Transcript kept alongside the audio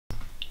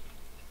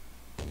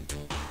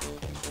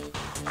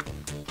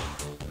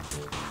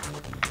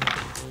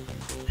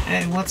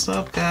Hey, what's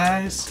up,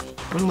 guys?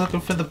 We're looking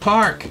for the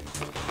park.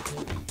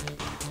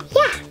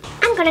 Yeah,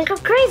 I'm gonna go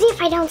crazy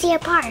if I don't see a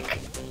park.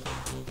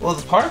 Well,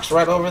 the park's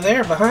right over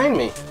there behind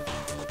me.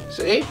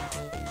 See?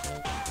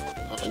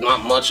 There's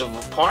not much of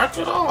a park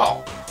at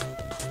all.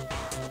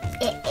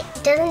 It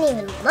doesn't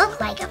even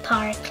look like a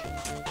park.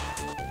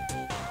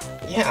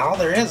 Yeah, all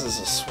there is a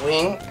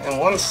swing and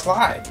one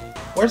slide.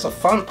 Where's a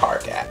fun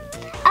park at?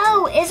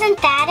 Oh,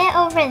 isn't that it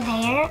over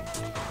there?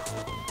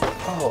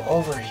 Oh,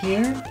 over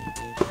here?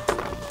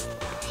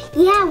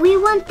 Yeah, we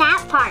want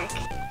that park.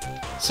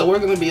 So we're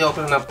going to be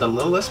opening up the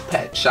Littlest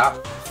Pet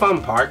Shop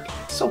Fun Park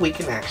so we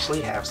can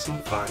actually have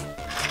some fun.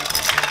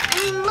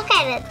 Look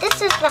at it.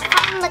 This is the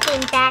fun looking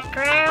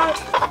background.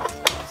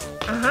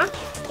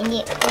 And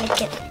it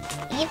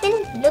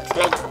even looks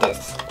like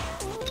this.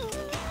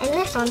 And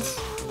this one's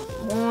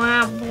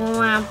blah,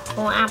 blah,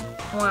 blah,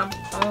 blah,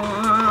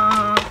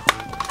 blah.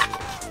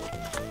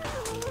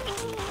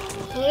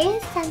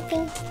 Here's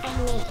something I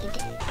made.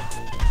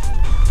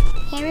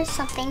 Here is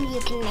something you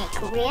can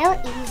make real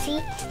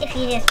easy if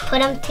you just put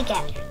them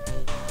together.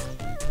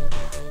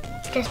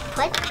 Just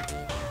put.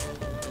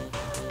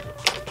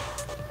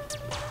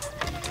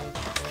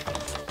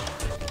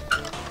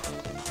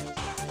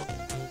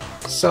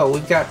 So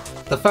we've got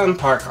the fun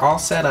park all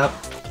set up.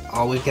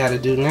 All we've got to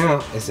do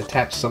now is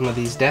attach some of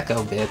these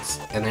deco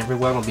bits and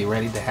everyone will be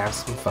ready to have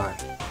some fun.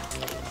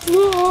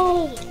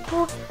 Yay!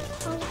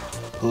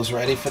 Who's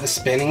ready for the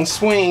spinning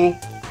swing?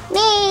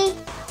 Me!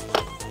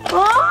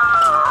 Oh!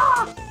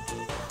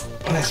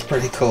 That's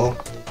pretty cool.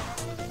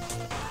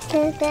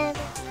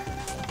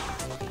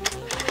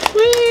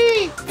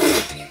 Whee!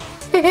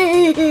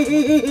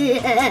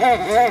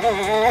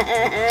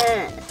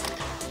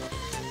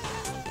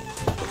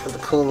 Look at the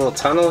cool little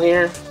tunnel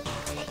here.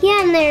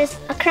 Yeah, and there's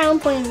a crown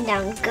pointing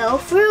down. Go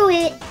through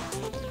it.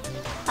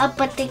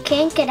 But they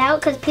can't get out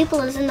because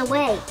people is in the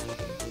way.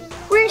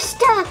 We're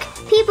stuck.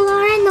 People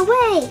are in the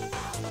way.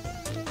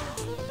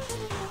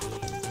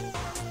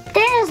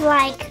 There's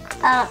like,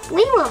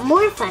 we want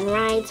more fun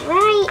rides,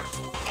 right?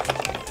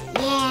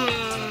 Yeah.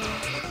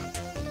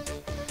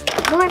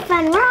 More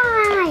fun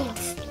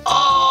rides.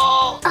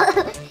 Oh!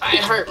 I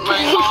hurt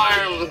my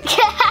arm.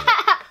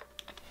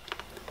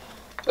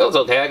 It was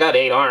okay, I got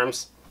 8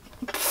 arms.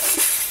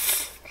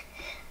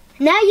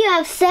 Now you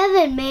have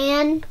 7,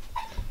 man.